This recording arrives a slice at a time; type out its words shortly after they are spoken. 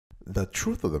The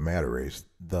truth of the matter is,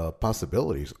 the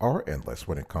possibilities are endless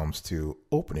when it comes to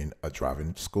opening a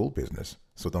driving school business.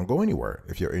 So don't go anywhere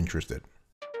if you're interested.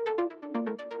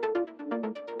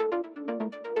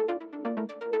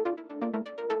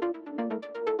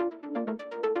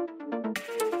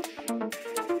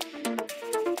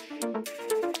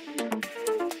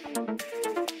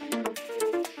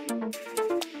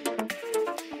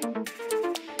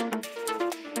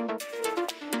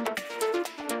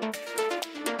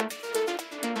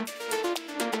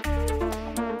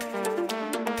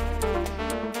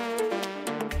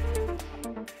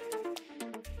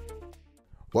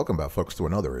 Welcome back, folks, to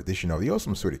another edition of the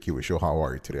Awesome Sweetie Kiwi Show. How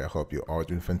are you today? I hope you are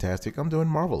doing fantastic. I'm doing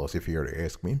marvelous. If you're here to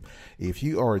ask me, if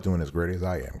you are doing as great as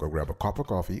I am, go grab a cup of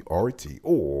coffee or tea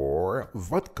or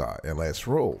vodka and let's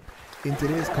roll. In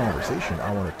today's conversation,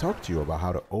 I want to talk to you about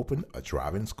how to open a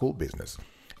driving school business.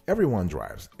 Everyone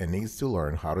drives and needs to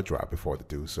learn how to drive before they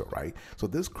do so, right? So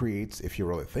this creates, if you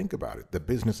really think about it, the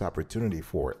business opportunity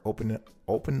for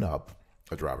open up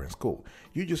a driving school.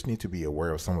 You just need to be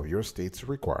aware of some of your state's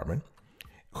requirement,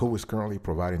 who is currently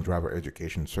providing driver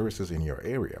education services in your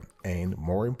area, and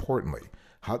more importantly,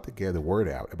 how to get the word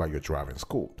out about your driving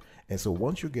school. And so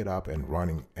once you get up and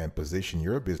running and position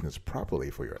your business properly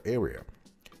for your area,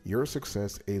 your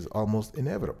success is almost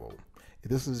inevitable.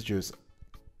 This is just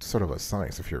sort of a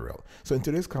science, if you will. So in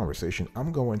today's conversation,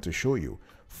 I'm going to show you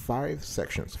 5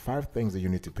 sections, 5 things that you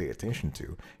need to pay attention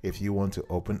to if you want to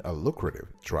open a lucrative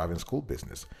driving school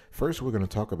business. First, we're going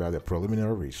to talk about the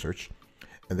preliminary research.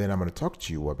 And then I'm going to talk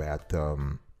to you about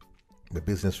the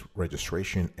business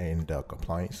registration and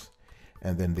compliance,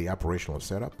 and then the operational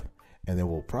setup. And then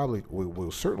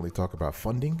we'll certainly talk about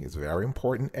funding. It's very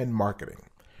important, and marketing.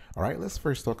 All right, let's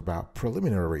first talk about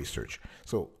preliminary research.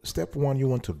 So step 1, you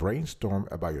want to brainstorm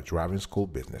about your driving school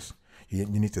business. You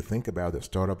need to think about the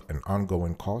startup and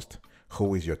ongoing cost.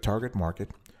 Who is your target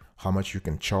market? How much you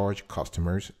can charge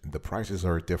customers. The prices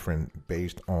are different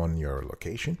based on your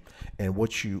location, and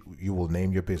what you will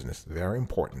name your business. Very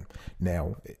important.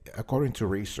 Now, according to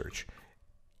research,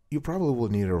 you probably will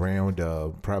need around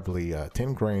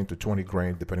 10 grand to 20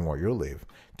 grand, depending on where you live,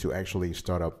 to actually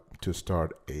start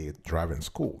a driving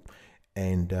school.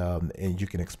 And you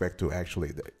can expect to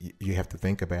actually, you have to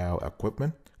think about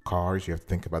equipment, cars. You have to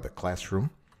think about the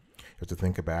classroom. You have to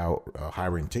think about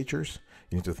hiring teachers.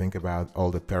 You need to think about all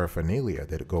the paraphernalia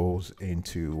that goes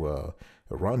into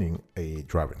running a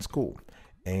driving school.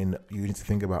 And you need to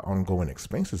think about ongoing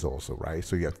expenses also, right?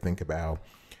 So you have to think about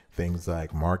things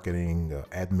like marketing,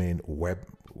 admin,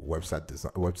 website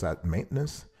design, website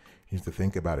maintenance. You need to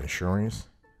think about insurance,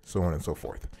 so on and so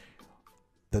forth.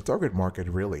 The target market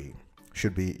really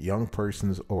should be young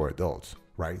persons or adults,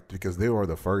 right? Because they are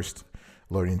the first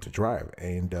learning to drive,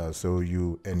 and so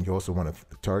you also want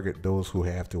to target those who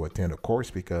have to attend a course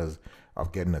because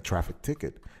of getting a traffic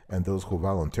ticket, and those who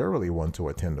voluntarily want to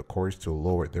attend the course to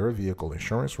lower their vehicle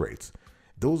insurance rates.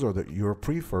 Those are your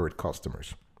preferred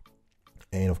customers.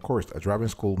 And of course, a driving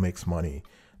school makes money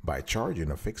by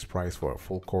charging a fixed price for a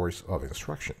full course of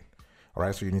instruction. All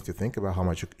right, so you need to think about how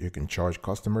much you can charge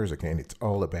customers. Again, it's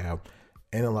all about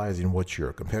analyzing what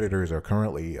your competitors are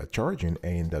currently charging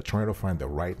and trying to find the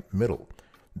right middle,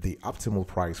 the optimal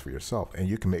price for yourself. And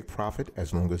you can make profit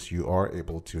as long as you are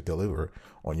able to deliver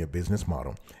on your business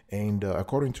model. And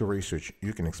according to research,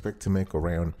 you can expect to make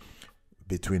around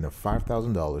between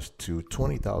 $5,000 to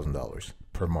 $20,000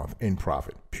 per month in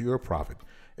profit, pure profit.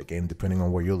 Again, depending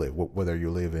on where you live, whether you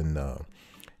live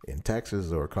in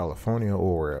Texas or California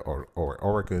or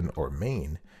Oregon or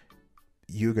Maine,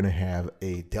 you're going to have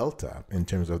a delta in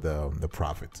terms of the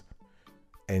profits.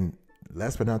 And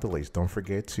last but not the least, don't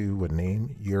forget to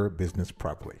name your business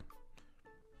properly.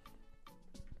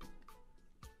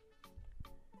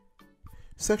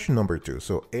 Section number 2.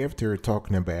 So after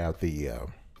talking about the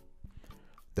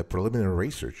preliminary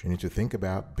research, you need to think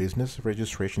about business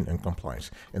registration and compliance.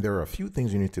 And there are a few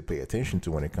things you need to pay attention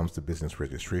to when it comes to business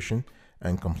registration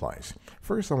and compliance.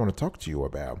 First, I want to talk to you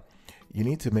about, you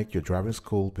need to make your driving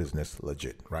school business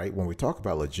legit, right? When we talk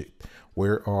about legit, we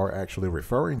are actually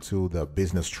referring to the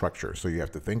business structure. So you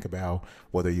have to think about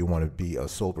whether you want to be a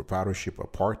sole proprietorship, a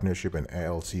partnership, an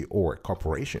LLC, or a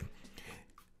corporation.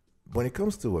 When it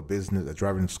comes to a business, a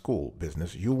driving school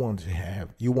business, you want to have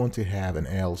an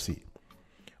LLC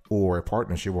or a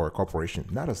partnership or a corporation,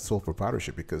 not a sole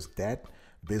proprietorship, because that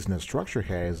business structure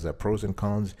has pros and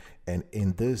cons, and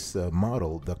in this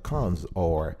model, the cons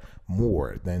are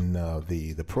more than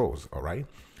the pros. All right.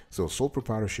 So sole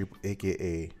proprietorship,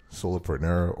 aka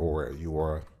solopreneur, or you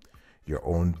are your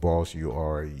own boss. You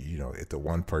are, it's a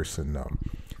one person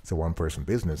it's a one-person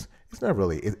business. It's not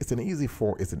really. It's an easy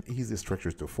It's an easy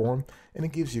structure to form, and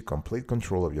it gives you complete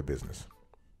control of your business.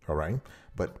 All right,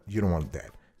 but you don't want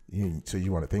that. So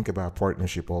you want to think about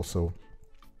partnership also.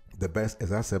 The best,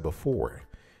 as I said before,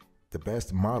 the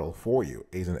best model for you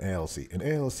is an LLC. An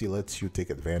LLC lets you take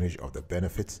advantage of the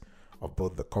benefits of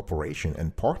both the corporation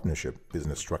and partnership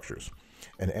business structures.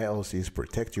 And LLCs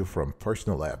protect you from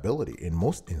personal liability in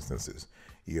most instances.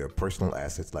 Your personal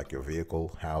assets like your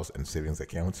vehicle, house, and savings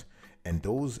accounts, and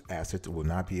those assets will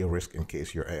not be a risk in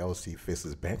case your LLC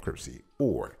faces bankruptcy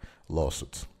or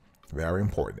lawsuits. Very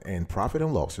important. And profit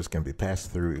and losses can be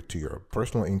passed through to your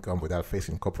personal income without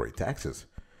facing corporate taxes.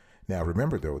 Now,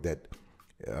 remember though that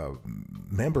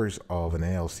members of an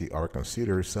LLC are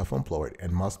considered self-employed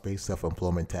and must pay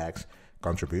self-employment tax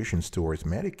contributions towards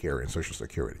Medicare and Social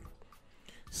Security.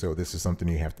 So this is something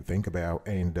you have to think about.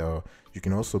 And you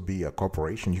can also be a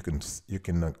corporation. You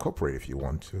can incorporate if you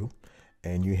want to,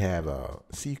 and you have a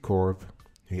C corp,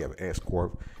 you have S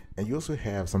corp, and you also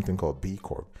have something called B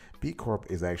corp. B corp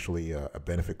is actually a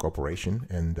benefit corporation,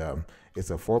 and it's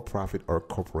a for-profit or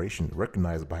corporation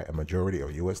recognized by a majority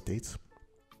of U.S. states.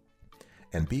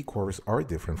 And B corps are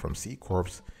different from C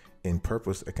corps in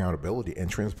purpose, accountability, and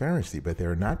transparency, but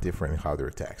they're not different in how they're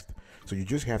taxed. So you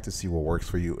just have to see what works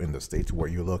for you in the states where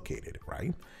you're located,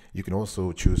 right? You can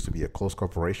also choose to be a closed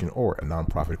corporation or a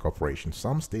nonprofit corporation.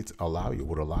 Some states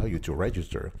would allow you to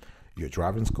register your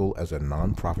driving school as a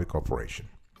nonprofit corporation.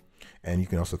 And you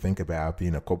can also think about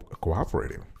being a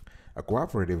cooperative. A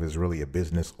cooperative is really a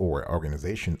business or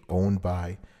organization owned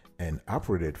by and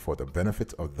operated for the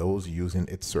benefit of those using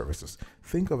its services.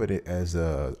 Think of it as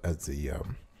a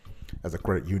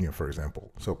credit union, for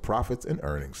example. So profits and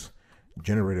earnings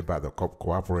generated by the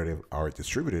cooperative are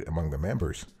distributed among the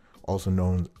members, also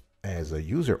known as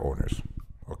user owners.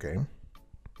 Okay.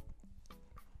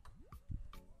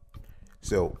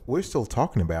 So we're still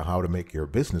talking about how to make your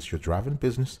business, your driving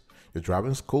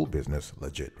school business,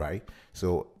 legit, right?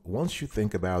 So once you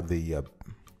think about the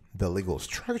legal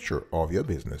structure of your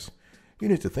business, you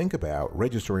need to think about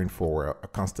registering for a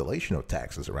constellation of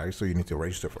taxes, right? So you need to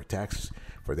register for taxes.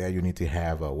 For that, you need to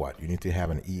have you need to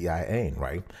have an EIN,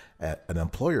 right? An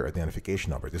employer identification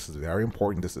number. This is very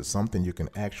important. This is something you can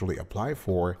actually apply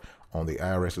for on the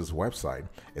IRS's website.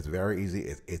 It's very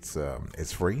easy.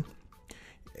 It's free.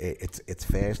 It's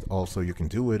fast. Also, you can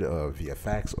do it via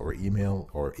fax or email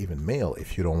or even mail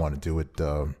if you don't want to do it.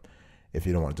 If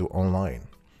you don't want to do it online,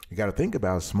 you got to think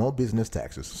about small business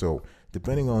taxes. So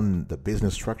depending on the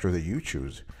business structure that you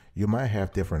choose, you might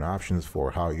have different options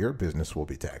for how your business will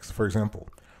be taxed. For example,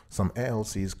 some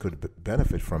LLCs could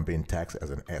benefit from being taxed as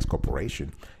an S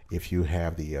corporation if you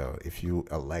have if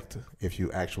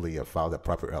you actually file the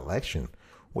proper election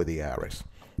with the IRS.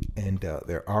 And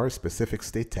there are specific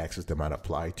state taxes that might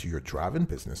apply to your driving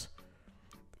business.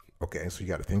 Okay, so you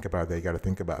got to think about that. You got to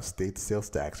think about state sales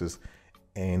taxes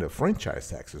and franchise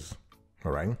taxes.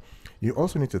 All right. You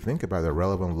also need to think about the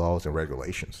relevant laws and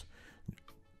regulations.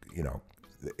 You know,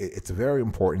 it's very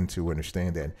important to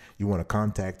understand that you want to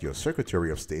contact your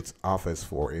Secretary of State's office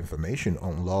for information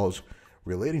on laws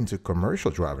relating to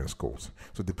commercial driving schools.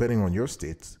 So depending on your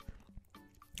state's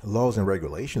laws and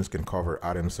regulations can cover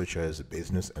items such as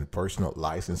business and personal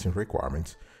licensing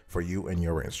requirements for you and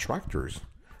your instructors,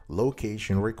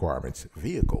 location requirements,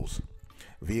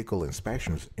 vehicle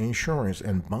inspections, insurance,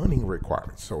 and bonding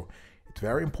requirements. So it's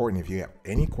very important. If you have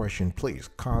any question, please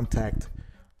contact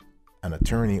an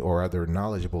attorney or other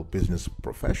knowledgeable business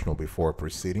professional before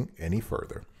proceeding any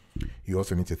further. You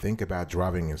also need to think about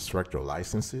driving instructor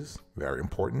licenses. Very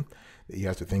important. You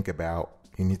have to think about,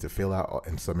 you need to fill out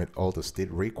and submit all the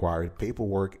state required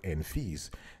paperwork and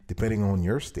fees. Depending on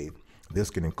your state, this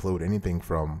can include anything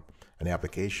from an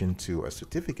application to a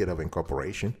certificate of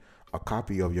incorporation, a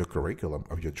copy of your curriculum,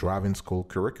 of your driving school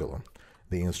curriculum,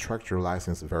 the instructor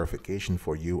license verification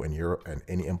for you and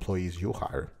any employees you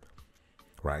hire,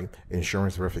 right?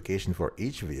 Insurance verification for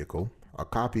each vehicle, a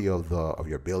copy of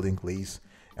your building lease,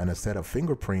 and a set of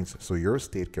fingerprints so your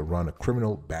state can run a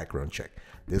criminal background check.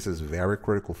 This is very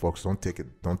critical, folks. Don't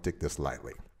take this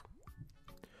lightly.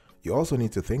 You also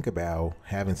need to think about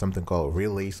having something called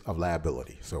release of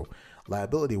liability. So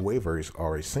liability waivers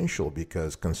are essential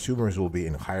because consumers will be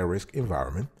in a higher risk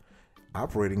environment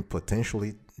operating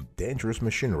potentially dangerous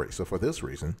machinery. So for this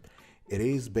reason, it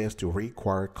is best to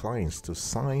require clients to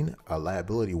sign a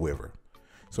liability waiver.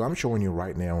 So I'm showing you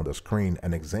right now on the screen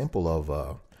an example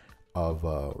of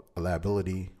a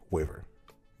liability waiver.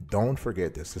 Don't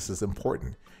forget this. This is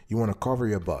important. You want to cover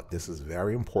your butt. This is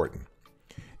very important.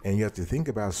 And you have to think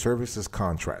about services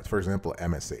contracts, for example,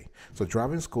 MSA. So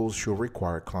driving schools should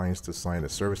require clients to sign a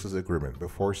services agreement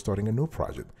before starting a new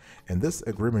project. And this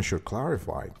agreement should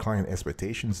clarify client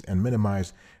expectations and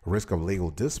minimize risk of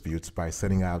legal disputes by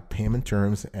setting out payment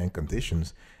terms and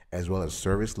conditions, as well as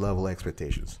service level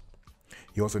expectations.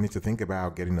 You also need to think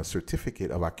about getting a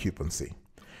certificate of occupancy.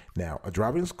 Now, a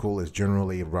driving school is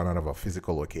generally run out of a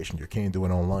physical location. You can't do it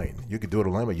online. You could do it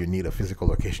online, but you need a physical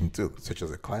location too, such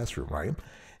as a classroom, right?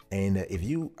 And if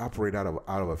you operate out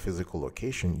of a physical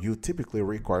location, you typically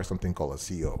require something called a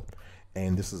CO.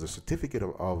 And this is a certificate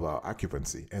of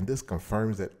occupancy. And this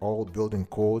confirms that all building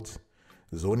codes,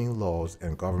 zoning laws,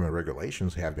 and government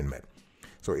regulations have been met.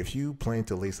 So if you plan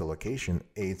to lease a location,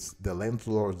 it's the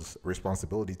landlord's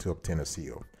responsibility to obtain a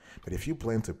CO. But if you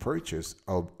plan to purchase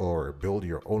or build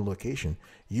your own location,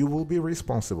 you will be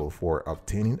responsible for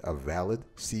obtaining a valid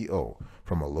CO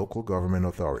from a local government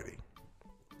authority.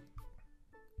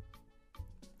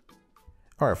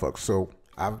 All right, folks, so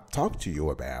I've talked to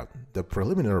you about the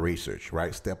preliminary research,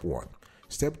 right? Step 1.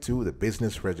 Step 2, the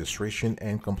business registration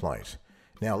and compliance.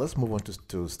 Now let's move on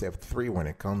to step 3 when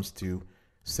it comes to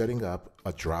setting up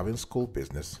a driving school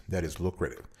business that is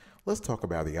lucrative. Let's talk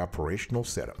about the operational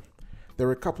setup. There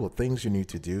are a couple of things you need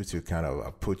to do to kind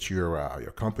of put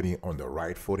your company on the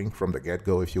right footing from the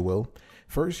get-go, if you will.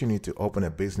 First, you need to open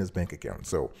a business bank account.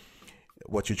 So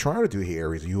what you're trying to do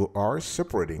here is you are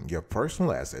separating your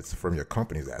personal assets from your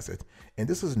company's asset, and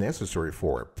this is necessary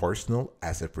for personal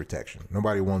asset protection.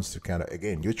 Nobody wants to kind of,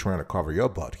 again, you're trying to cover your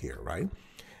butt here, right?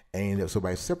 And so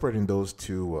by separating those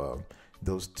two,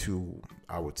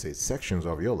 I would say, sections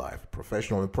of your life,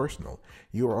 professional and personal,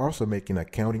 you are also making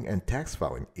accounting and tax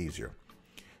filing easier.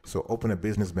 So open a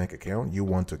business bank account. You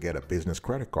want to get a business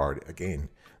credit card. Again,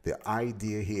 the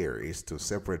idea here is to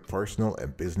separate personal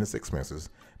and business expenses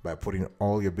by putting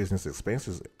all your business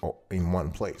expenses in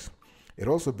one place. It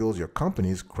also builds your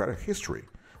company's credit history,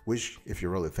 which, if you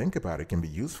really think about it, can be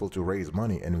useful to raise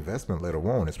money and investment later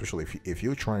on, especially if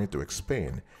you're trying to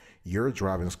expand your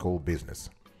driving school business.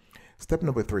 Step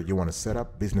number 3, you want to set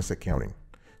up business accounting.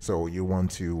 So you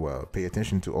want to pay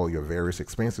attention to all your various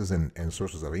expenses and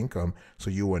sources of income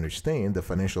so you understand the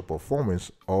financial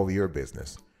performance of your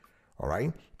business. All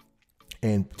right.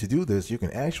 And to do this, you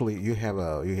can actually, you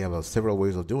have several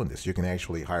ways of doing this. You can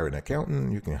actually hire an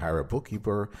accountant, you can hire a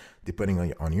bookkeeper,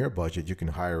 depending on your budget. You can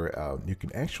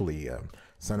actually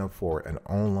sign up for an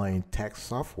online tax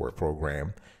software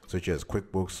program such as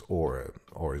QuickBooks or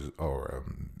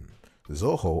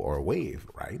Zoho or Wave,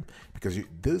 right? Because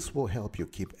this will help you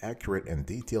keep accurate and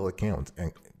detailed accounts,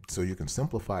 and so you can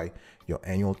simplify your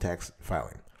annual tax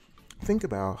filing. Think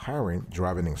about hiring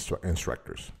driving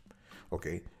instructors.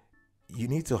 Okay, you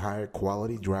need to hire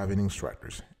quality driving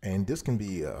instructors, and this can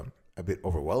be a bit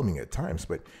overwhelming at times,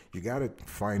 but you got to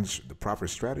find the proper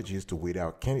strategies to weed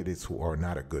out candidates who are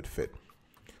not a good fit.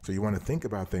 So you want to think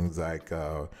about things like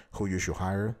who you should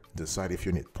hire, decide if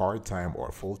you need part-time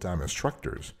or full-time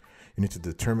instructors. You need to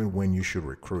determine when you should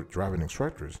recruit driving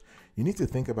instructors. You need to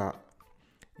think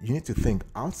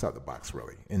outside the box,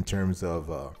 really, in terms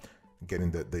of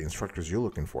getting the instructors you're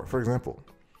looking for. For example,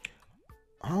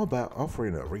 how about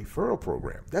offering a referral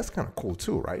program? That's kind of cool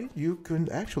too, right? You can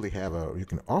actually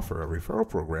offer a referral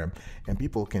program, and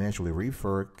people can actually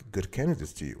refer good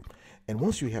candidates to you. And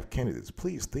once you have candidates,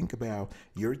 please think about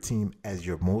your team as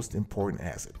your most important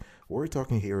asset. We're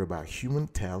talking here about human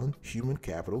talent, human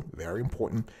capital, very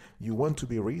important. You want to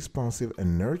be responsive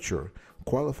and nurture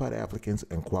qualified applicants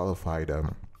and qualified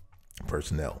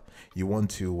personnel. You want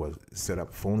to set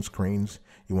up phone screens.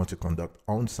 You want to conduct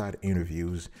on-site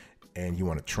interviews, and you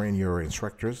want to train your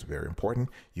instructors, very important.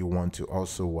 You want to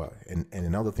also, and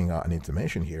another thing I need to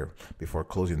mention here before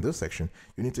closing this section,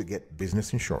 you need to get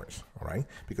business insurance, all right?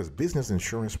 Because business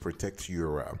insurance protects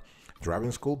your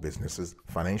driving school businesses'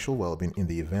 financial well-being in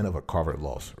the event of a covered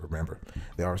loss. Remember,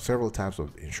 there are several types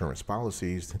of insurance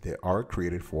policies that are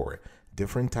created for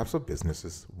different types of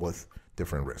businesses with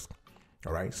different risks,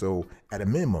 all right? So at a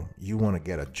minimum, you want to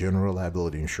get a general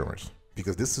liability insurance,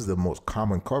 because this is the most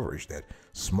common coverage that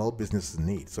small businesses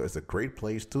need. So it's a great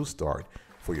place to start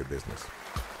for your business.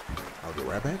 I'll be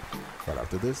right back. Right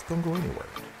after this, don't go anywhere.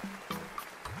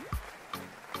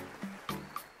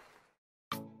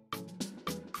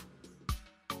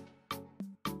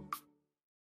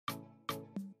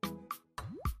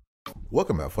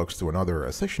 Welcome back, folks, to another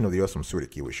session of the Awesome Sweetie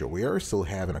Kiwi Show. We are still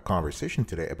having a conversation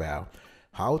today about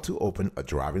how to open a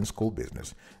driving school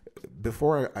business.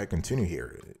 Before I continue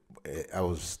here, I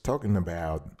was talking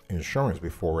about insurance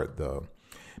before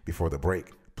the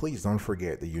break. please don't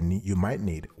forget that you might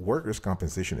need workers'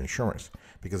 compensation insurance,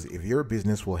 because if your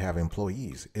business will have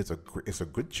employees, it's a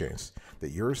good chance that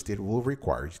your state will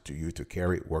require you to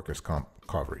carry workers' comp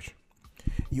coverage.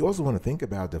 You also want to think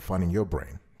about defining your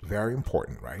brand. Very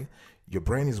important, right? Your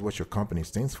brand is what your company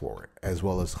stands for, as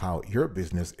well as how your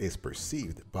business is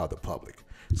perceived by the public.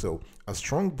 So a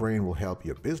strong brand will help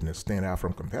your business stand out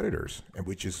from competitors, and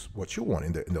which is what you want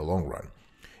in the long run.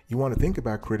 You want to think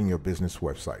about creating your business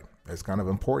website. That's kind of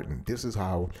important. This is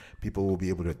how people will be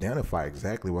able to identify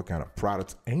exactly what kind of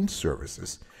products and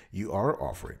services you are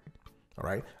offering. All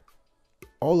right.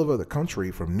 All over the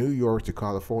country, from New York to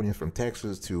California, from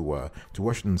Texas to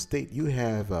Washington State, you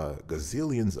have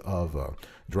gazillions of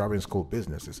driving school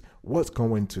businesses. What's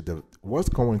going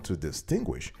to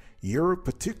distinguish your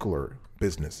particular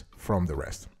business from the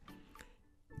rest?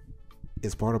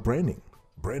 It's part of branding.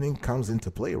 Branding comes into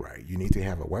play, right? You need to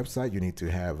have a website. You need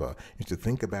to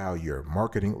think about your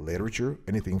marketing literature,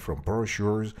 anything from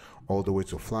brochures all the way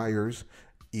to flyers,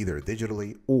 either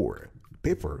digitally or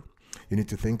paper. You need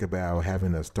to think about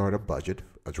having a startup budget,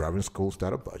 a driving school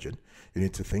startup budget. You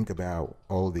need to think about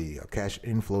all the cash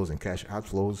inflows and cash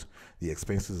outflows, the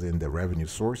expenses and the revenue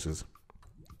sources.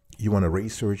 You want to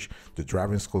research the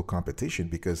driving school competition,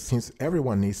 because since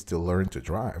everyone needs to learn to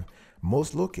drive,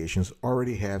 most locations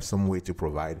already have some way to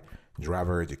provide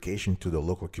driver education to the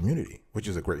local community, which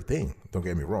is a great thing. Don't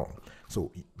get me wrong.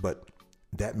 So, but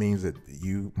that means that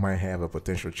you might have a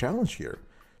potential challenge here.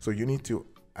 So you need to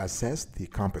assess the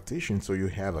competition so you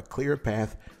have a clear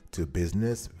path to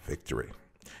business victory.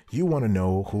 You want to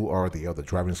know who are the other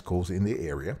driving schools in the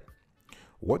area,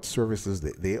 what services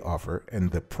that they offer, and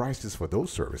the prices for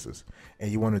those services.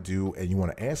 And you want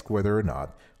to ask whether or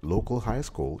not local high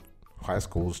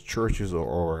schools, churches,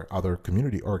 or other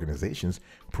community organizations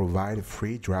provide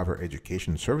free driver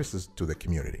education services to the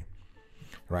community.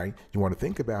 Right? You want to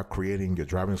think about creating your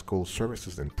driving school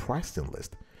services and pricing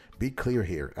list. Be clear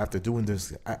here. After doing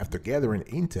this, after gathering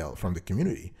intel from the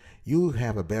community, you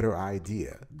have a better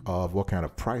idea of what kind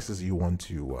of prices you want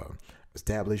to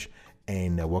establish,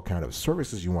 and what kind of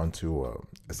services you want to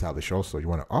establish also, you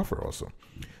want to offer also.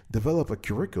 Develop a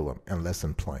curriculum and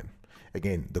lesson plan.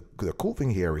 Again, the cool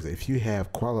thing here is that if you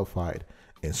have qualified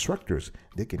instructors,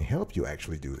 they can help you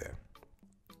actually do that.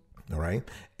 All right,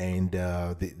 and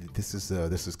this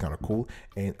is kind of cool,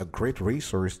 and a great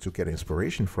resource to get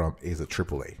inspiration from is a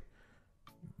AAA.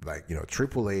 Like,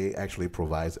 AAA actually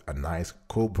provides a nice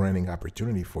co-branding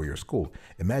opportunity for your school.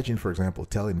 Imagine, for example,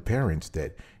 telling parents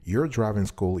that your driving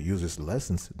school uses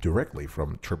lessons directly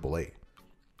from AAA.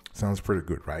 Sounds pretty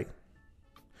good, right?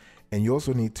 And you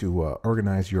also need to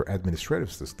organize your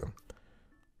administrative system.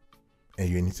 And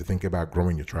you need to think about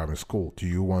growing your driving school. Do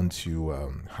you want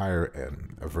to hire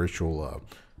a virtual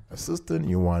assistant?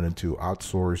 You wanted to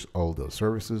outsource all the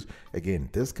services? Again,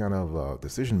 this kind of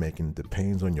decision making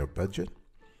depends on your budget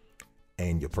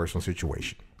and your personal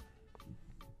situation.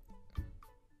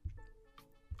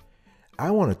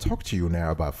 I want to talk to you now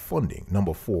about funding.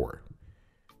 Number 4,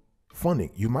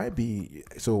 funding. You might be,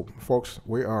 so folks,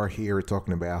 we are here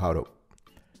talking about how to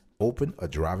open a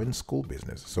driving school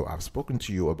business. So I've spoken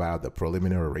to you about the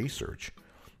preliminary research.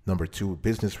 Number 2,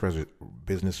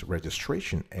 business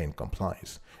registration and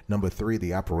compliance. Number 3,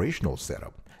 the operational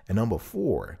setup. And number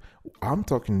 4, I'm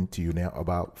talking to you now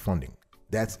about funding.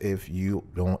 That's if you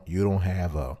don't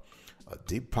have a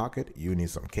deep pocket, you need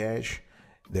some cash.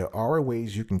 There are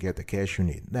ways you can get the cash you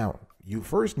need. Now, you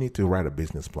first need to write a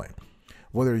business plan.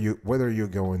 Whether you're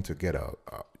going to get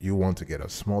you want to get a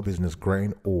small business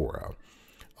grant or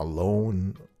a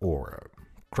loan or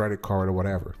a credit card or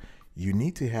whatever, you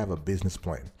need to have a business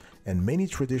plan. And many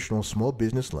traditional small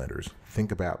business lenders,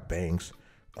 think about banks,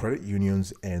 credit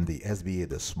unions, and the SBA,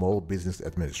 the Small Business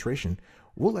Administration,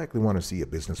 will likely want to see a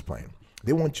business plan.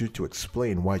 They want you to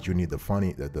explain why you need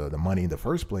the money in the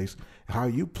first place, how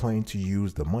you plan to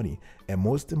use the money, and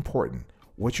most important,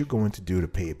 what you're going to do to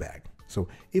pay it back. So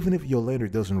even if your lender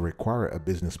doesn't require a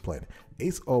business plan,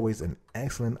 it's always an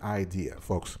excellent idea,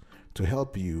 folks, to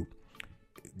help you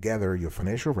gather your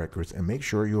financial records and make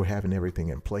sure you're having everything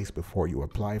in place before you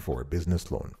apply for a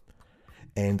business loan.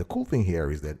 And the cool thing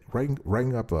here is that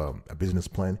writing up a business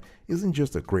plan isn't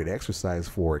just a great exercise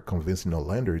for convincing a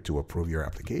lender to approve your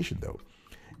application, though.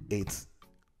 It's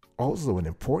also an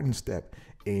important step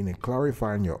in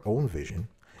clarifying your own vision,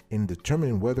 in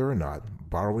determining whether or not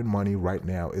borrowing money right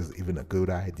now is even a good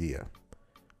idea.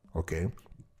 Okay?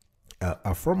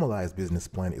 A formalized business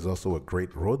plan is also a great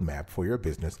roadmap for your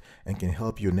business and can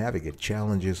help you navigate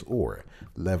challenges or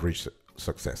leverage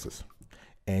successes.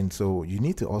 And so you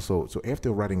need to also, so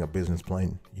after writing a business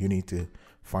plan, you need to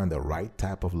find the right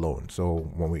type of loan.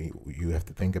 So you have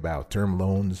to think about term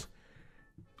loans,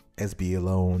 SBA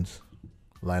loans,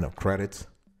 line of credits,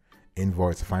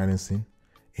 invoice financing,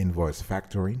 invoice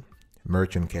factoring,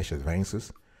 merchant cash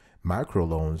advances, micro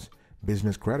loans,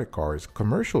 business credit cards,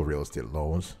 commercial real estate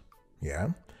loans, yeah,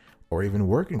 or even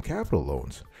working capital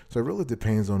loans. So it really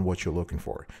depends on what you're looking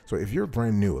for. So if you're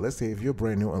brand new, let's say if you're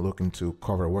brand new and looking to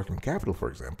cover working capital, for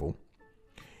example,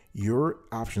 your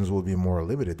options will be more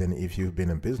limited than if you've been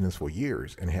in business for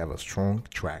years and have a strong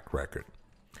track record.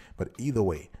 But either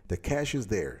way, the cash is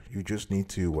there. You just need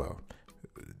to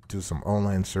do some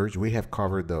online search. We have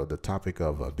covered the topic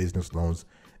of business loans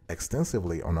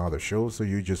extensively on other shows. So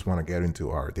you just want to get into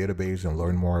our database and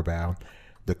learn more about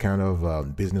the kind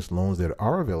of business loans that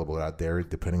are available out there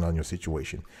depending on your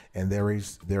situation. And there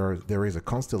is a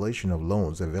constellation of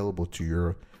loans available to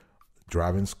your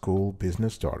driving school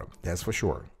business startup. That's for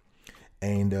sure.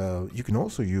 And you can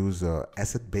also use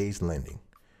asset-based lending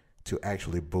to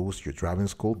actually boost your driving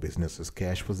school business's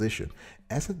cash position.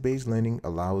 Asset-based lending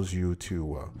allows you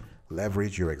to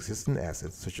leverage your existing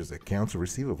assets such as accounts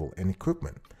receivable and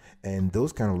equipment. And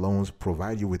those kind of loans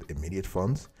provide you with immediate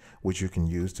funds, which you can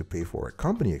use to pay for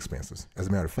company expenses. As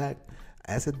a matter of fact,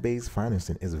 asset-based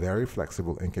financing is very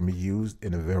flexible and can be used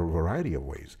in a variety of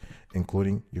ways,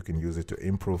 including you can use it to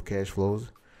improve cash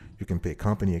flows, you can pay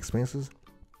company expenses,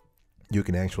 you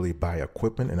can actually buy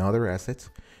equipment and other assets.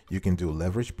 You can do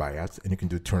leverage buyouts, and you can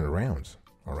do turnarounds.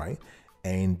 All right.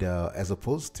 And as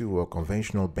opposed to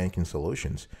conventional banking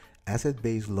solutions,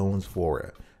 asset-based loans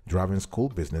for driving school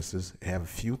businesses have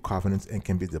few covenants and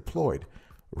can be deployed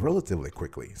relatively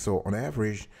quickly. So on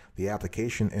average, the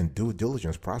application and due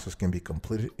diligence process can be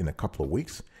completed in a couple of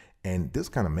weeks. And this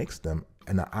kind of makes them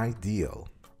an ideal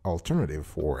alternative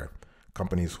for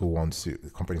companies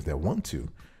that want to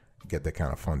get that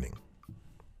kind of funding.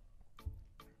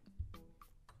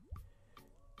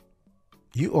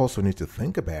 You also need to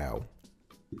think about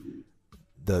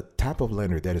the type of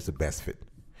lender that is the best fit.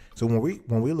 So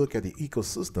when we look at the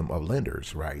ecosystem of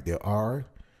lenders, right,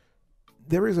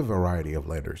 there is a variety of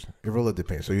lenders. It really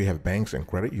depends. So you have banks and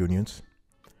credit unions,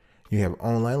 you have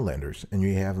online lenders, and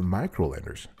you have micro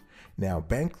lenders. Now,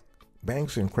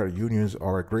 banks and credit unions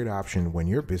are a great option when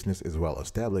your business is well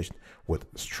established with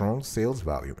strong sales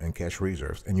volume and cash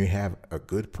reserves, and you have a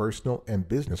good personal and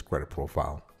business credit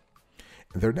profile.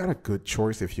 They're not a good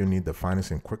choice if you need the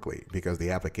financing quickly, because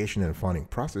the application and funding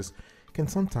process can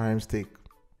sometimes take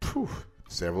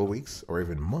several weeks or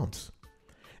even months.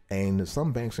 And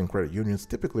some banks and credit unions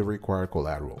typically require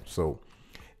collateral.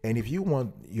 And if you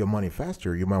want your money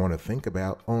faster, you might want to think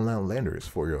about online lenders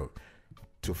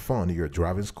to fund your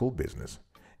driving school business.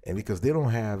 And because they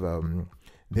don't have, I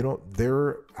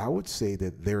would say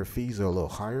that their fees are a little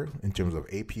higher in terms of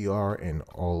APR and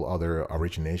all other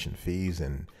origination fees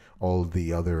and all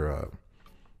the other,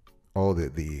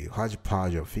 the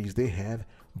hodgepodge of fees they have.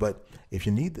 But if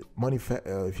you need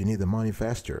the money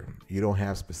faster, you don't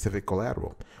have specific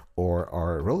collateral, or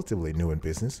are relatively new in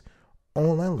business,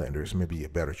 online lenders may be a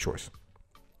better choice.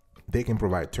 They can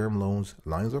provide term loans,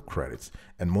 lines of credits,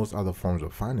 and most other forms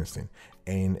of financing.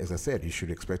 And as I said, you should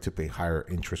expect to pay higher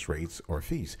interest rates or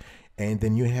fees. And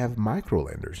then you have micro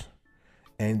lenders.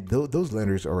 And those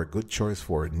lenders are a good choice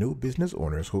for new business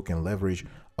owners who can leverage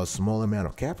a small amount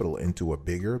of capital into a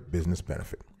bigger business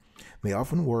benefit. They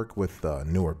often work with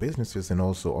newer businesses and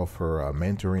also offer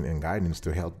mentoring and guidance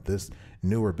to help these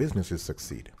newer businesses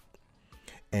succeed.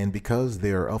 And because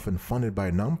they are often funded by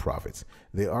nonprofits,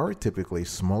 they are typically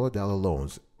smaller dollar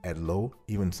loans at low,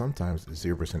 even sometimes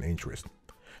 0% interest.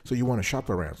 So you want to shop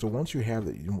around. So once you have,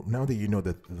 now that you know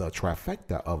that the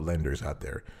trifecta of lenders out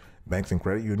there, banks and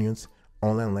credit unions,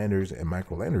 online lenders, and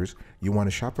micro lenders, you want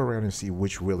to shop around and see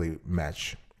which really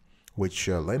which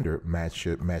lender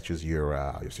matches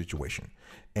your situation.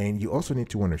 And you also need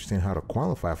to understand how to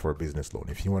qualify for a business loan.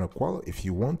 If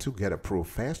you want to get approved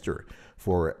faster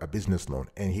for a business loan,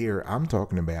 and here I'm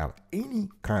talking about any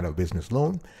kind of business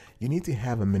loan, you need to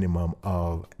have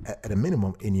at a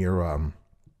minimum in your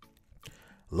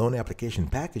loan application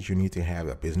package, you need to have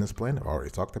a business plan. I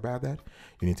already talked about that.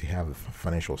 You need to have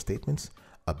financial statements,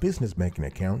 a business banking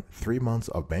account, 3 months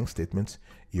of bank statements,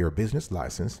 your business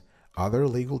license, other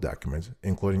legal documents,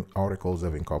 including articles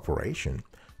of incorporation,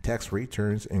 tax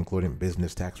returns, including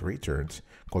business tax returns,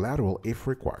 collateral if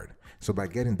required. So by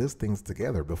getting these things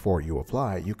together before you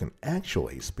apply, you can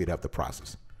actually speed up the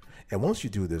process. And once you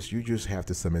do this, you just have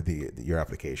to submit your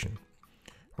application,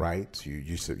 right?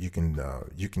 You can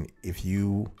if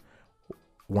you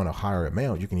want a higher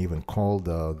amount, you can even call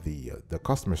the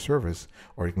customer service,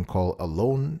 or you can call a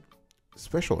loan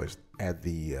specialist at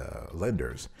the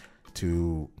lenders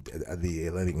to the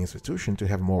lending institution to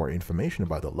have more information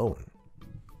about the loan.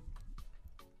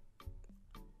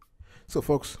 So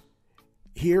folks,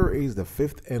 here is the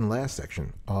fifth and last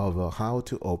section of how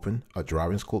to open a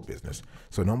driving school business.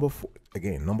 So number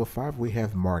 5, we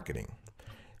have marketing.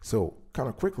 So kind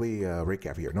of quickly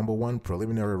recap here. Number 1,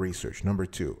 preliminary research. Number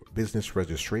 2, business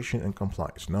registration and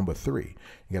compliance. Number 3,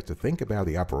 you have to think about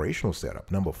the operational setup.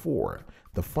 Number 4,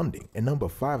 the funding. And number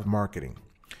 5, marketing.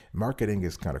 Marketing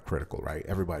is kind of critical, right?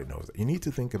 Everybody knows that. You need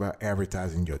to think about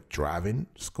advertising your driving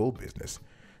school business.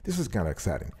 This is kind of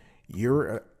exciting.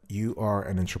 You are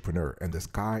an entrepreneur, and the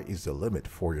sky is the limit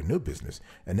for your new business.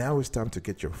 And now it's time to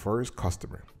get your first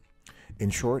customer. In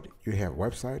short, you have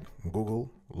website, Google,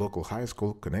 local high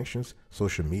school connections,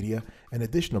 social media, and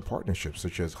additional partnerships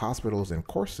such as hospitals and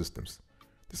course systems.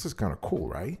 This is kind of cool,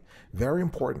 right? Very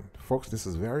important. Folks, this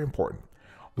is very important.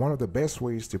 One of the best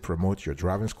ways to promote your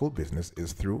driving school business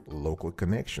is through local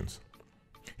connections.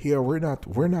 Here, we're not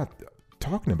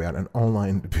talking about an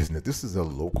online business. This is a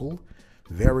local,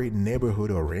 very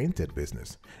neighborhood-oriented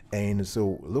business. And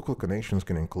so local connections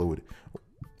can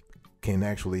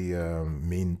actually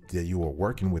mean that you are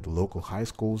working with local high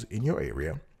schools in your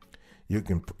area. You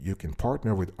can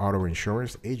partner with auto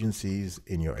insurance agencies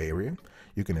in your area.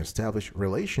 You can establish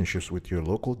relationships with your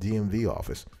local DMV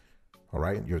office, all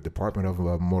right, your Department of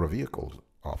Motor Vehicles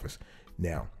office.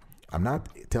 Now, I'm not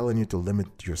telling you to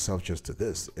limit yourself just to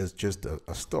this. It's just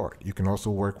a start. You can also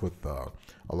work with a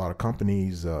lot of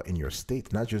companies in your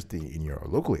state, not just in your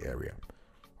local area,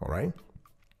 all right?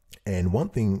 And one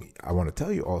thing I want to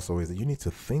tell you also is that you need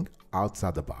to think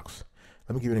outside the box.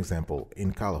 Let me give you an example.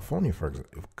 In California, for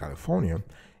example,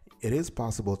 it is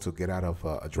possible to get out of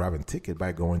a driving ticket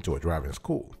by going to a driving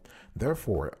school.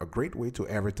 Therefore, a great way to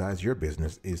advertise your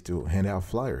business is to hand out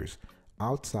flyers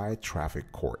outside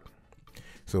traffic court.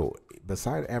 So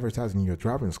beside advertising your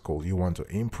driving school, you want to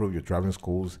improve your driving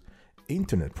school's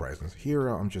internet presence. Here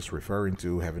I'm just referring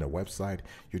to having a website.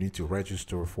 You need to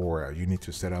register for, you need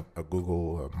to set up a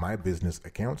Google My Business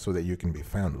account so that you can be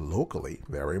found locally.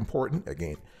 Very important.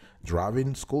 Again,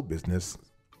 driving school business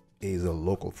is a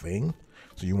local thing,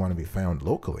 so you want to be found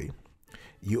locally.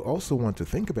 You also want to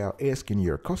think about asking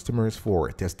your customers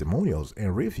for testimonials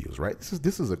and reviews, right?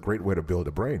 This is a great way to build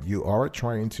a brand. You are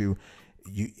trying to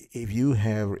if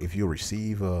you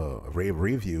receive rave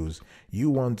reviews, you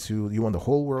want the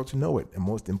whole world to know it, and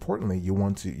most importantly, you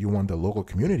want the local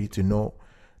community to know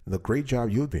the great job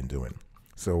you've been doing.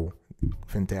 So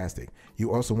fantastic.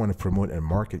 You also want to promote and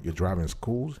market your driving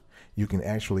schools. You can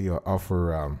actually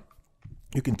offer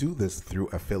you can do this through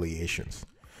affiliations,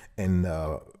 and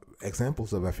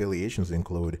examples of affiliations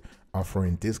include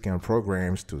offering discount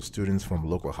programs to students from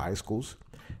local high schools,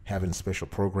 having special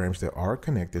programs that are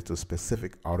connected to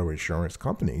specific auto insurance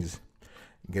companies,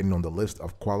 getting on the list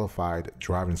of qualified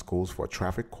driving schools for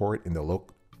traffic court in the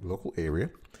local area.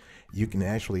 You can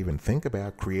actually even think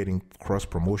about creating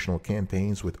cross-promotional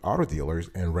campaigns with auto dealers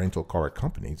and rental car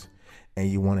companies. And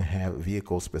you want to have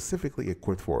vehicles specifically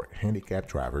equipped for handicapped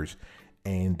drivers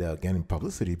and getting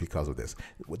publicity because of this.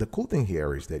 The cool thing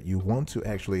here is that you want to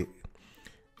actually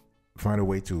find a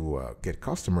way to get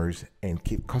customers and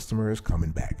keep customers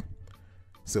coming back.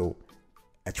 So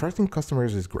attracting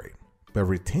customers is great, but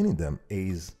retaining them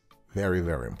is very,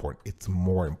 very important. It's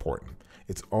more important.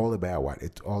 It's all about what?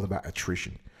 It's all about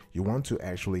attrition. You want to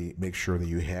actually make sure that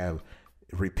you have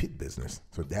repeat business.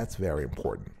 So that's very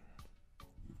important.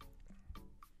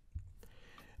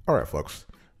 All right, folks.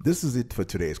 This is it for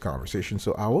today's conversation.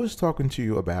 So I was talking to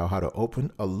you about how to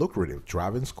open a lucrative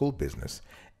driving school business.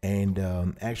 And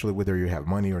actually, whether you have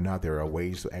money or not, there are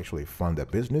ways to actually fund that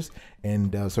business.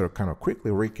 And sort of kind of quickly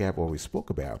recap what we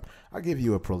spoke about. I'll give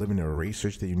you a preliminary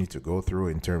research that you need to go through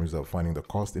in terms of finding the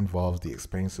cost involved, the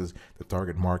expenses, the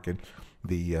target market,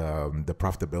 the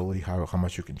profitability, how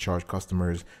much you can charge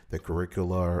customers, the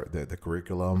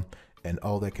curriculum, and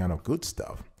all that kind of good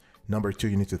stuff. Number 2,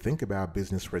 you need to think about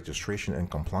business registration and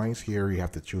compliance. Here, you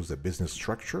have to choose a business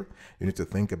structure. You need to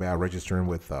think about registering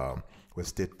with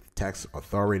state tax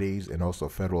authorities and also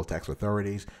federal tax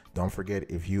authorities. Don't forget,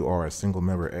 if you are a single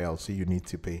member LLC, you need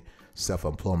to pay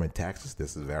self-employment taxes.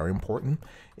 This is very important.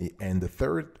 And the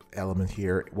third element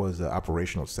here was the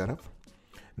operational setup.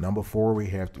 Number 4,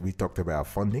 we talked about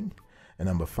funding. And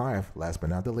number 5, last but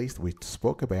not the least, we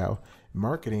spoke about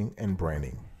marketing and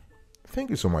branding. Thank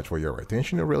you so much for your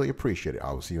attention. I really appreciate it.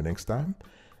 I will see you next time.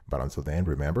 But until then,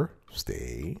 remember,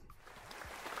 stay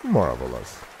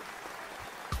marvelous.